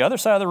person from the other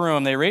side of the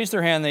room. They raise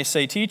their hand. They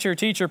say,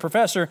 teacher,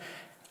 professor,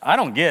 I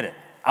don't get it.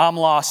 I'm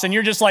lost. And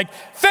you're just like,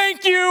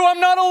 thank you.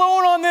 I'm not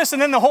alone on this.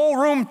 And then the whole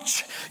room,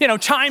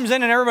 chimes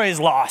in and everybody's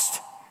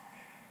lost.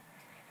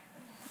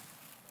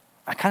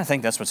 I kind of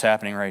think that's what's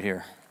happening right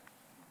here.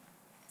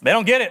 They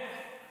don't get it.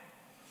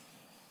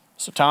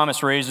 So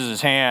Thomas raises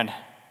his hand.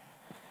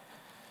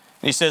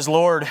 He says,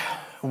 Lord,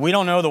 we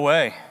don't know the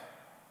way.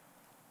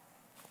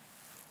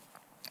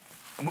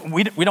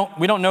 We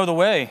don't know the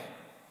way.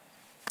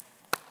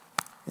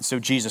 And so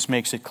Jesus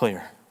makes it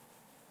clear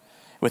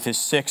with his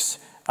 6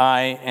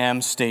 I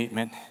am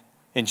statement.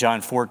 In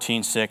John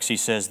 14:6, he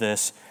says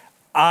this,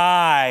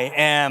 I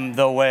am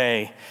the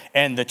way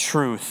and the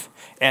truth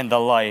and the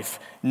life.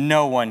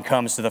 No one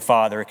comes to the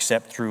Father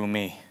except through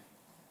me.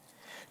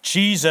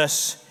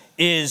 Jesus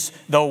is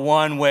the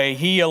one way.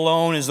 He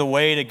alone is the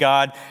way to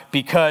God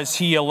because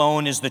he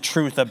alone is the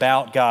truth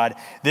about God.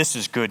 This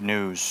is good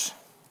news.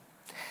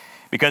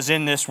 Because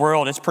in this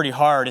world, it's pretty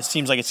hard. It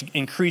seems like it's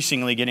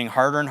increasingly getting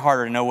harder and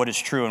harder to know what is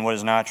true and what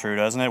is not true,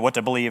 doesn't it? What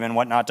to believe in,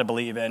 what not to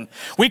believe in.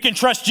 We can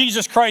trust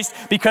Jesus Christ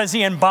because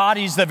he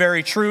embodies the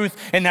very truth,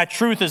 and that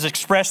truth is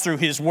expressed through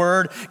his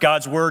word,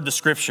 God's word, the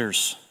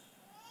scriptures.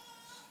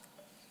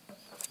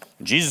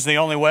 Jesus is the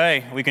only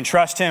way. We can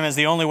trust him as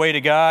the only way to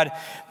God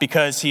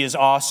because he is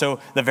also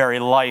the very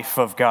life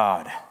of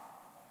God.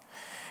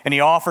 And he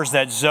offers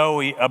that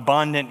Zoe,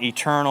 abundant,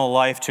 eternal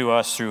life to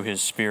us through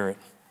his Spirit.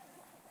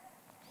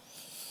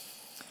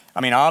 I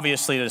mean,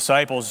 obviously the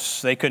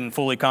disciples, they couldn't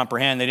fully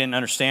comprehend. They didn't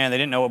understand. They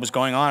didn't know what was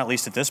going on. At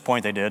least at this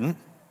point they didn't.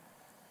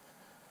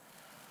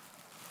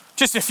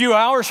 Just a few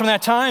hours from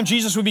that time,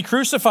 Jesus would be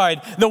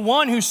crucified. The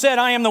one who said,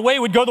 I am the way,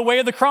 would go the way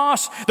of the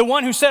cross. The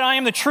one who said, I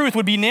am the truth,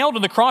 would be nailed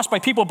to the cross by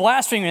people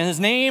blaspheming his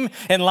name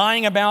and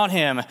lying about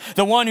him.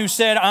 The one who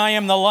said, I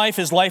am the life,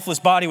 his lifeless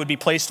body would be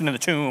placed into the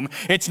tomb.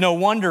 It's no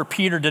wonder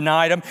Peter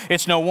denied him.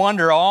 It's no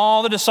wonder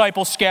all the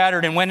disciples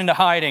scattered and went into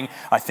hiding.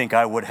 I think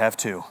I would have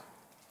too.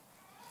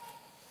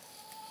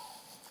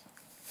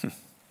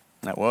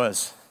 That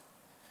was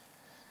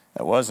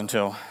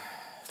until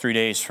 3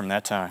 days from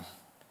that time.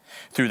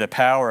 Through the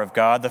power of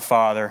God the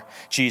Father,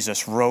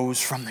 Jesus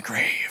rose from the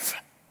grave.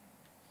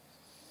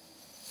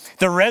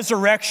 The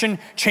resurrection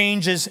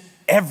changes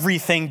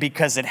everything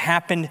because it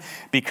happened,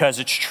 because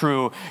it's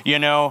true. You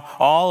know,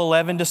 all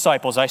 11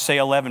 disciples, I say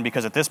 11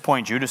 because at this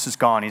point Judas is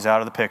gone, he's out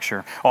of the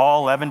picture.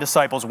 All 11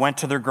 disciples went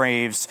to their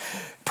graves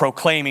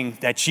proclaiming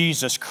that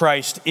Jesus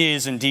Christ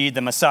is indeed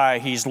the Messiah.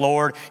 He's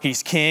Lord,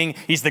 he's King,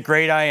 he's the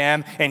great I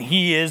am, and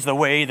he is the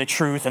way, the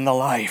truth, and the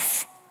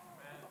life.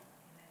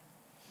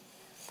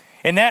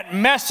 And that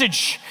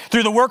message,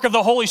 through the work of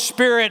the Holy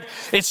Spirit,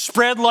 it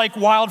spread like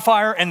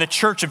wildfire, and the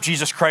church of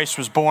Jesus Christ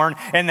was born.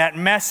 And that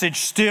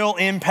message still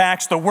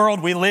impacts the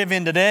world we live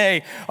in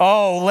today.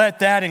 Oh, let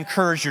that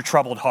encourage your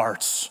troubled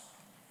hearts.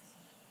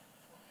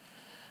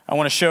 I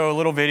want to show a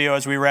little video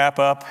as we wrap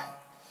up.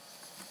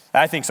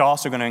 I think it's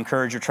also going to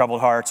encourage your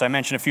troubled hearts. I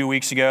mentioned a few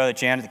weeks ago that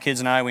Janet, the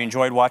kids, and I, we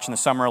enjoyed watching the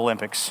Summer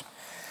Olympics.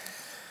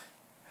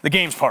 The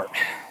games part.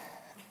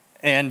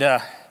 And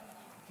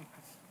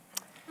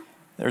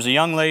there's a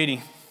young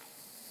lady,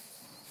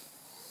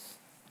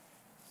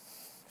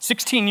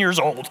 16 years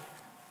old,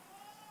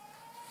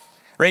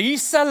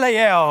 Raíssa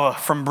Leal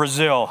from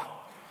Brazil.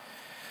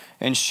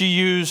 And she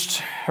used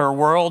her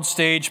world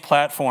stage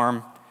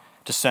platform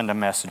to send a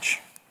message.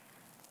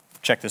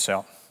 Check this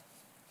out.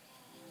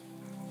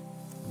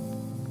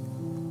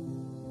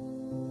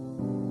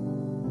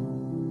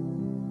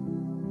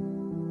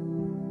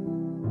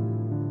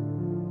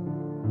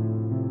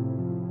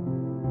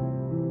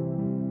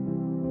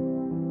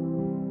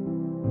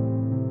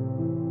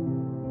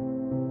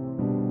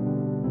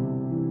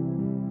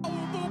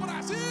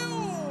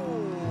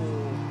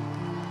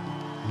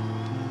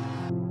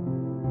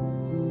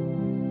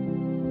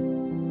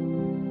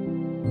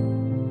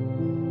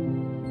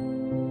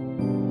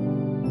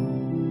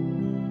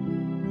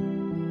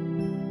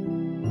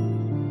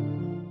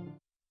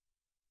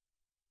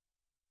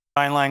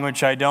 Sign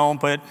language, I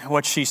don't, but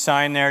what she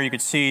signed there, you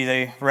could see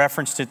they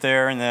referenced it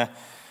there in the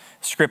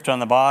script on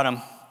the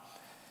bottom.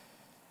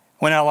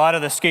 When a lot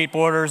of the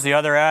skateboarders, the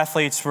other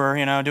athletes were,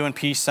 doing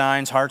peace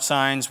signs, heart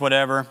signs,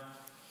 whatever.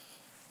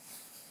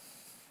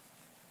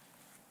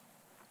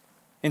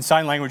 In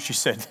sign language, she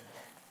said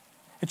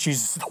that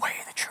Jesus is the way,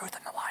 the truth,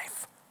 and the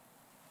life.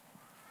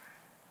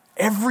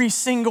 Every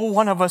single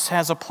one of us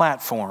has a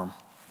platform.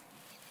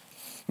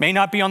 May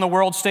not be on the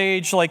world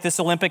stage like this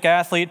Olympic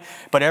athlete,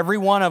 but every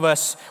one of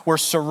us, we're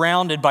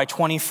surrounded by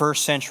 21st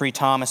century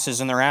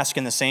Thomases, and they're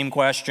asking the same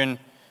question.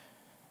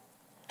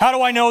 How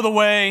do I know the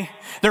way?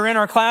 They're in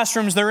our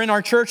classrooms, they're in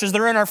our churches,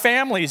 they're in our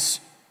families.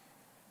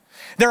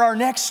 They're our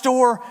next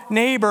door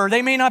neighbor.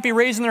 They may not be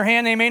raising their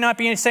hand. They may not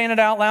be saying it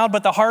out loud,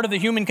 but the heart of the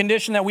human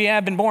condition that we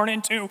have been born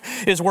into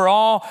is they're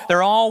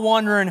all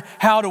wondering,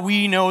 how do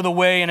we know the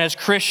way? And as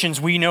Christians,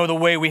 we know the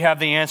way. We have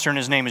the answer, and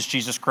his name is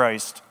Jesus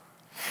Christ.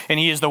 And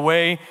he is the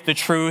way, the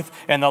truth,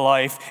 and the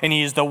life. And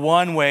he is the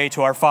one way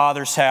to our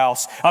Father's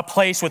house, a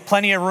place with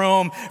plenty of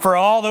room for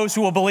all those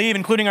who will believe,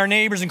 including our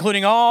neighbors,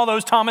 including all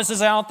those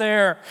Thomases out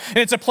there. And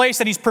it's a place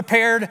that he's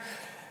prepared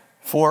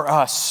for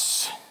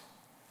us.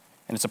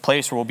 And it's a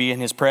place where we'll be in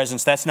his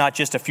presence. That's not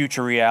just a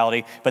future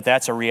reality, but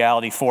that's a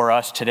reality for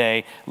us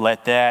today.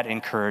 Let that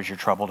encourage your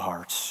troubled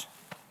hearts.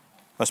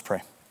 Let's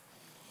pray.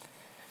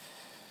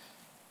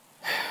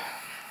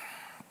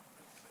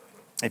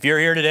 If you're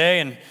here today,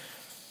 and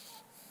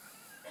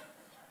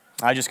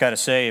I just got to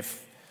say,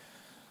 if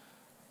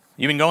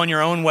you've been going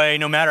your own way,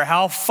 no matter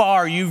how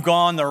far you've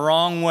gone the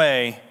wrong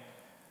way,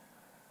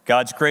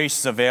 God's grace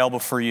is available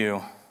for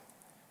you.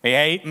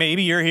 Hey,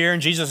 maybe you're here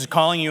and Jesus is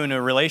calling you into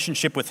a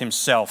relationship with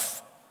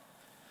himself.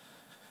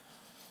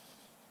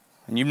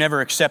 And you've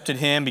never accepted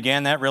him,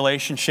 began that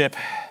relationship.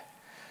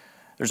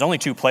 There's only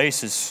two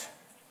places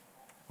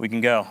we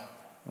can go.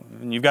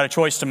 And you've got a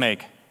choice to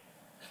make.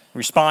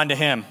 Respond to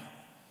him.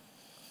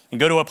 And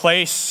go to a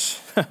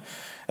place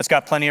that's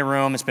got plenty of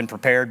room, it's been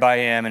prepared by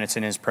him, and it's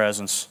in his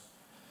presence.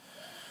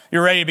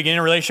 You're ready to begin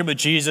a relationship with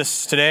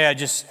Jesus today.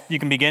 You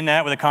can begin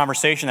that with a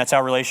conversation. That's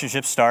how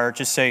relationships start.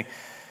 Just say,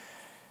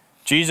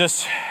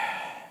 Jesus,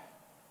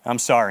 I'm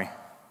sorry.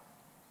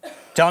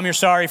 Tell him you're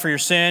sorry for your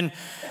sin.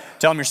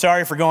 Tell him you're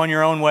sorry for going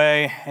your own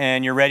way,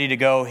 and you're ready to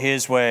go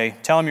his way.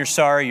 Tell him you're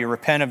sorry, you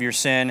repent of your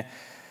sin,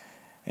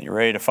 and you're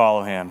ready to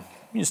follow him.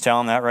 You just tell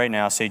him that right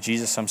now. Say,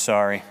 Jesus, I'm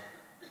sorry.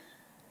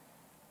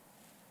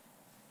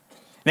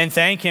 Then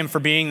thank him for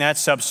being that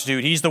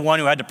substitute. He's the one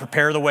who had to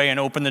prepare the way and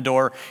open the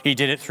door. He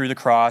did it through the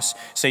cross.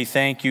 Say,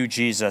 thank you,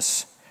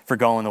 Jesus, for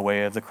going the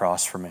way of the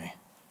cross for me.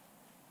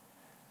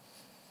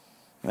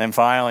 And then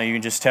finally, you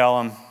can just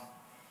tell him,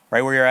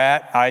 right where you're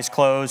at, eyes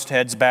closed,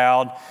 heads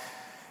bowed.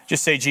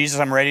 Just say, Jesus,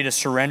 I'm ready to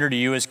surrender to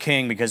you as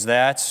King, because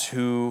that's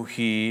who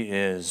he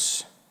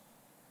is.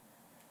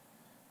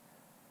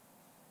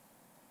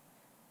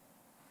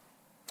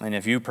 And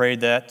if you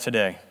prayed that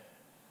today,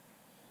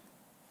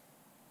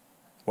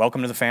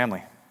 welcome to the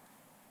family.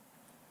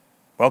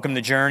 Welcome to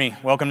the journey.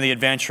 Welcome to the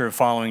adventure of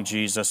following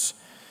Jesus.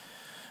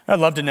 I'd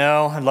love to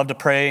know. I'd love to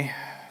pray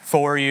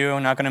for you.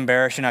 I'm not going to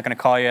embarrass you. I'm not going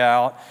to call you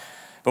out.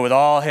 But with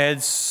all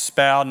heads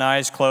bowed and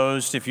eyes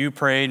closed, if you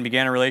prayed and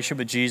began a relationship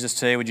with Jesus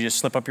today, would you just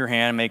slip up your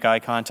hand and make eye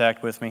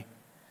contact with me?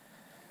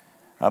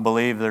 I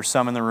believe there's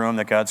some in the room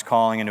that God's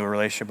calling into a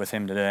relationship with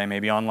him today,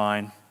 maybe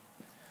online.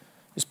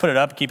 Just put it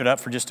up, keep it up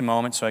for just a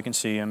moment so I can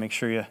see you. Make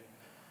sure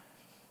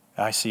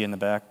I see you in the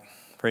back.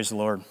 Praise the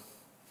Lord.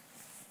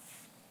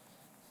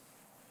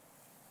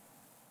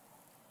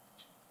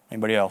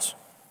 Anybody else?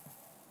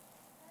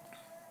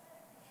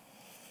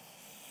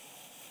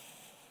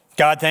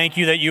 God, thank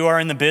you that you are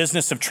in the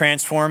business of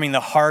transforming the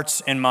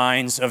hearts and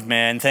minds of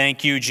men.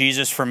 Thank you,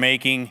 Jesus, for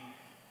making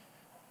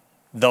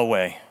the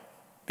way,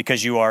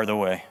 because you are the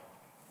way.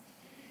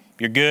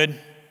 You're good.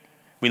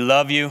 We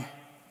love you.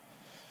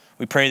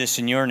 We pray this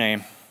in your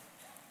name.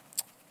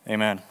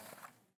 Amen.